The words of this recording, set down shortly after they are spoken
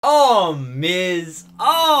Oh, Miz.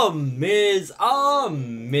 Oh, Miz. Oh,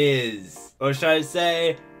 Miz. Or should I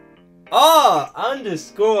say,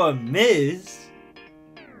 _Miz.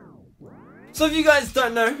 So if you guys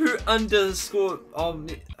don't know who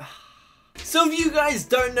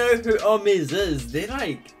Miz is, they're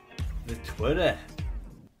like the Twitter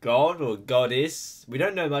god or goddess. We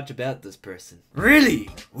don't know much about this person. Really,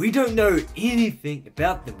 we don't know anything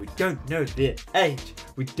about them. We don't know their age.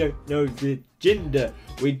 We don't know their gender.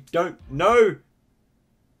 We don't know.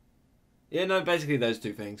 Yeah, no, basically those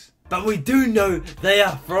two things. But we do know they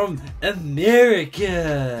are from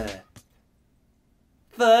America.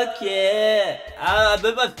 Fuck yeah! I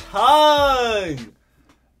bit my tongue.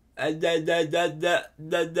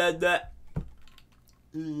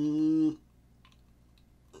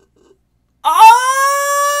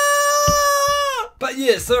 But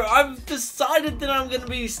yeah, so I've decided that I'm gonna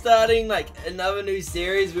be starting like another new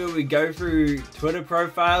series where we go through Twitter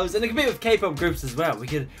profiles, and it can be with K-pop groups as well. We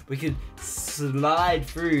could slide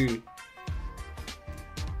through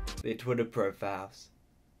their Twitter profiles.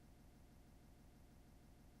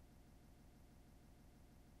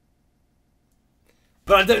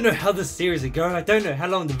 But I don't know how this series will go. I don't know how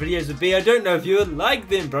long the videos will be. I don't know if you would like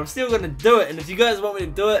them, but I'm still going to do it. And if you guys want me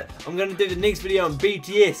to do it, I'm going to do the next video on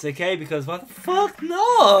BTS, okay? Because why the fuck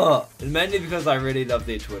not? And mainly because I really love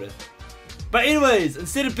their Twitter. But anyways,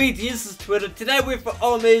 instead of BTS's Twitter, today we're for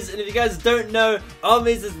IMLJL. And if you guys don't know, IMLJL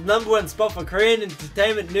is the #1 spot for Korean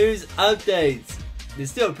entertainment news updates.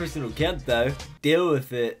 There's still a personal account though. Deal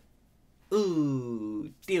with it. Ooh,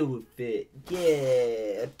 deal with it.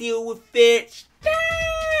 Yeah, deal with it.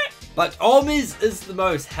 But IMLJL is the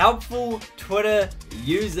most helpful Twitter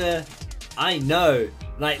user I know.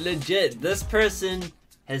 Like legit, this person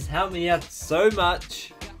has helped me out so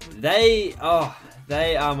much. They are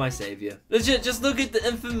my savior. Legit, just look at the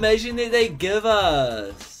information that they give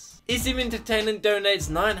us. SM Entertainment donates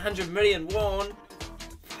 900 million won.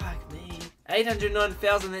 Fuck me.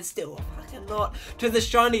 809,000, that's still fucking not. To the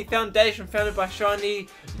Shiny Foundation founded by Shiny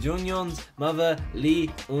Jonghyun's mother Lee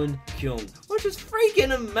Eun-kyung. Which is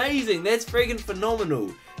freaking amazing. That's freaking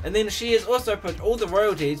phenomenal. And then she has also put all the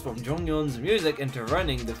royalties from Jonghyun's music into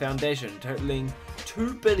running the foundation, totaling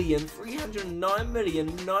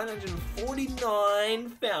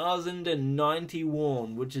 2,309,949,090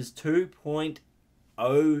 won, which is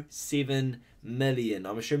 2.07 million.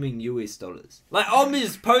 I'm assuming US dollars. Like,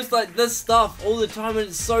 IMLJL post like this stuff all the time, and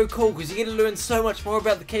it's so cool because you get to learn so much more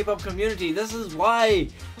about the K-pop community. This is why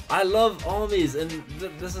I love IMLJL, and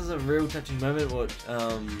this is a real touching moment what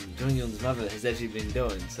Jonghyun's mother has actually been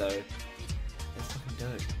doing, so that's fucking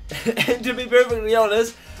dope. And to be perfectly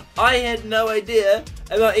honest, I had no idea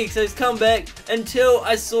about EXO's comeback until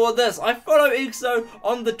I saw this. I follow EXO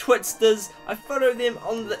on the Twitsters, I follow them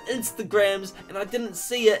on the Instagrams, and I didn't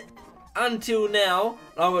see it until now.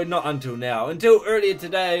 Oh, not until now, until earlier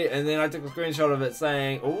today, and then I took a screenshot of it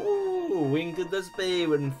saying, ooh, when could this be?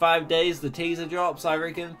 Within 5 days the teaser drops, I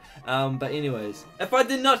reckon. But anyways, if I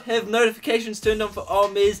did not have notifications turned on for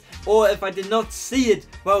IMLJL, or if I did not see it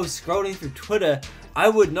while scrolling through Twitter, I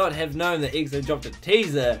would not have known that EXO dropped a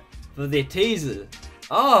teaser for their teaser.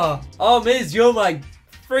 Oh, IMLJL, you're my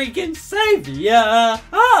freaking savior.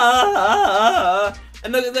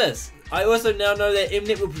 And look at this. I also now know that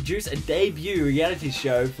Mnet will produce a debut reality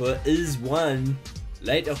show for IZ*ONE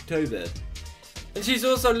late October. And she's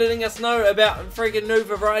also letting us know about freaking new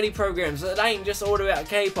variety programs. It ain't just all about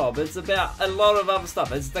K-pop, it's about a lot of other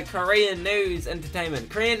stuff. It's the Korean news entertainment,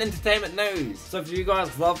 Korean entertainment news. So if you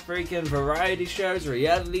guys love freaking variety shows,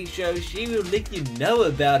 reality shows, she will let you know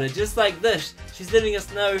about it, just like this. She's letting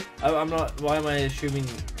us know, why am I assuming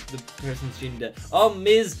the person's gender?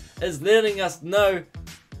 IMLJL is letting us know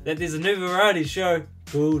that there's a new variety show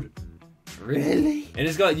called Really? And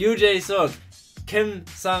it's got Yoo Jae-suk, Kim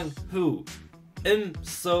Sang-hoo, Im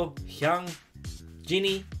So-hyung,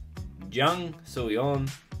 Jinny, Jung So-yeon,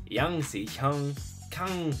 Yang Si-hyung,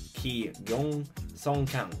 Kang Ki-yong, Song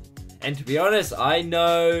Kang. And to be honest, I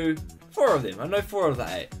know 4 of them. I know 4 of the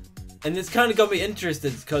 8. And this kind of got me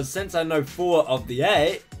interested because since I know 4 of the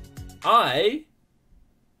 8, I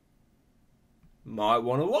might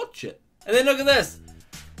want to watch it. And then look at this.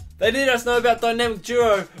 They let us know about Dynamic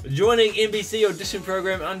Duo joining NBC audition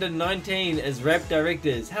program under 19 as rap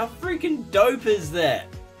directors. How freaking dope is that?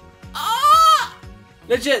 Ah!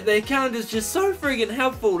 Legit, the account is just so freaking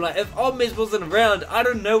helpful. Like, if IMLJL wasn't around, I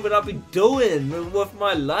don't know what I'd be doing with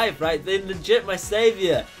my life, right? They're legit my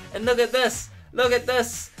savior. And look at this. Look at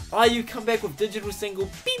this. IU come back with digital single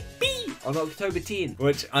Beep Beep on October 10,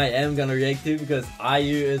 which I am gonna react to because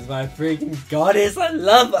IU is my freaking goddess. I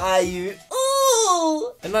love IU.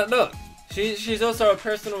 Ooh! And like, look, She's also a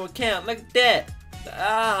personal account. Look at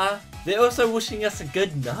that. They're also wishing us a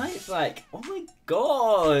good night. Like, oh my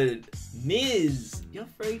god, Miz, you're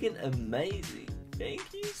freaking amazing. Thank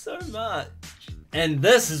you so much. And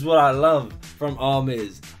this is what I love from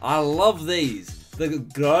Miz. I love these. The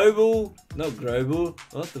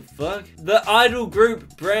what the fuck? The idol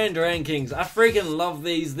group brand rankings. I freaking love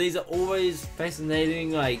these. These are always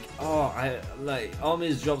fascinating. Like,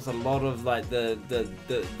 Miz drops a lot of like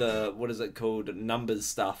the what is it called? Numbers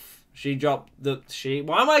stuff. She dropped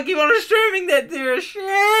why am I keep on assuming that they're a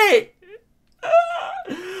shit?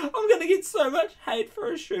 I'm gonna get so much hate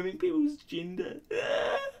for assuming people's gender.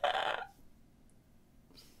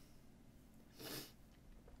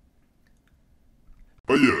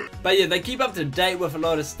 But yeah, they keep up to date with a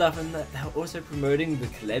lot of stuff, and they're also promoting the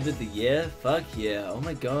collab of the year. Fuck yeah. Oh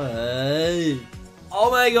my god.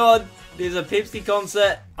 Oh my god. There's a Pepsi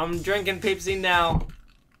concert. I'm drinking Pepsi now.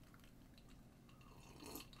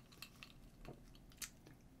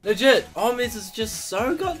 Legit, Miz is just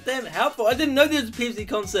so goddamn helpful. I didn't know there was a Pepsi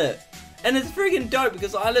concert. And it's freaking dope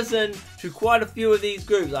because I listen to quite a few of these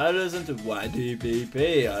groups. I listen to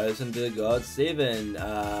YDPP, I listen to God7,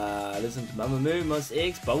 I listen to Mamamoo, Mos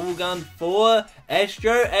X, Bubblegum 4,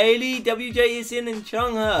 Astro, Ailey, WJSN, and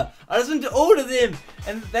Chungha. I listen to all of them,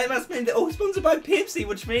 and that must mean they're all sponsored by Pepsi,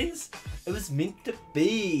 which means it was meant to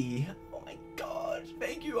be. Oh my god,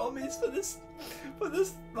 thank you, Miz, for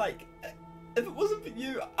this, like... If it wasn't for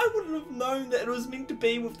you, I wouldn't have known that it was meant to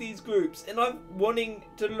be with these groups. And I'm wanting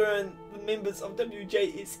to learn the members of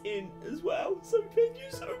WJSN as well. So thank you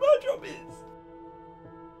so much, Miz.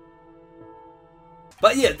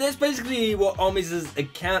 But yeah, that's basically what Miz's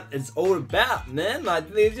account is all about, man.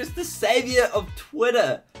 Like, they're just the savior of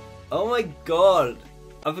Twitter. Oh my god.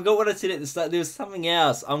 I forgot what I said at the start. There was something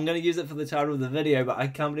else. I'm going to use it for the title of the video, but I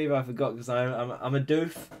can't believe I forgot because I'm a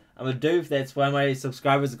doof. I'm a doof. That's why my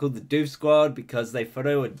subscribers are called the Doof Squad, because they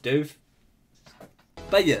follow a doof.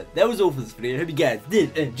 But yeah, that was all for this video. I hope you guys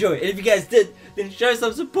did enjoy it. And if you guys did, then show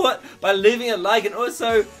some support by leaving a like, and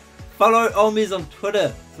also follow Miz on Twitter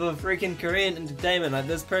for freaking Korean entertainment. Like,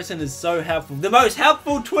 this person is so helpful. The most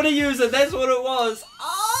helpful Twitter user. That's what it was.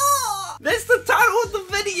 That's the title of the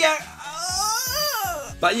video.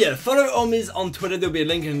 But yeah, follow Miz on Twitter. There'll be a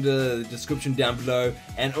link in the description down below.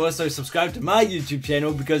 And also subscribe to my YouTube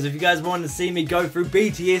channel, because if you guys want to see me go through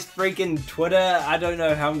BTS freaking Twitter, I don't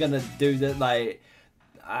know how I'm going to do that. Like,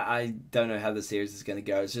 I don't know how the series is going to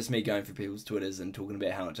go. It's just me going through people's Twitters and talking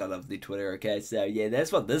about how much I love their Twitter, okay? So yeah, that's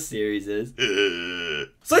what this series is.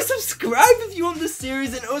 So subscribe if you want this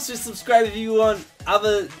series, and also subscribe if you want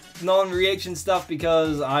other non-reaction stuff,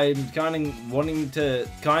 because I'm kind of wanting to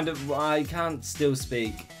I can't still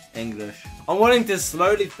speak English. I'm wanting to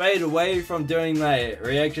slowly fade away from doing like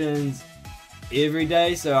reactions every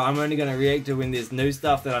day, so I'm only going to react to when there's new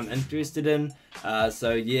stuff that I'm interested in.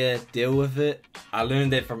 So yeah, deal with it. I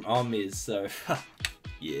learned that from Miz, so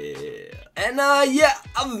yeah. And yeah,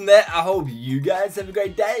 other than that, I hope you guys have a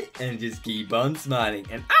great day and just keep on smiling.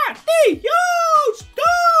 And see you!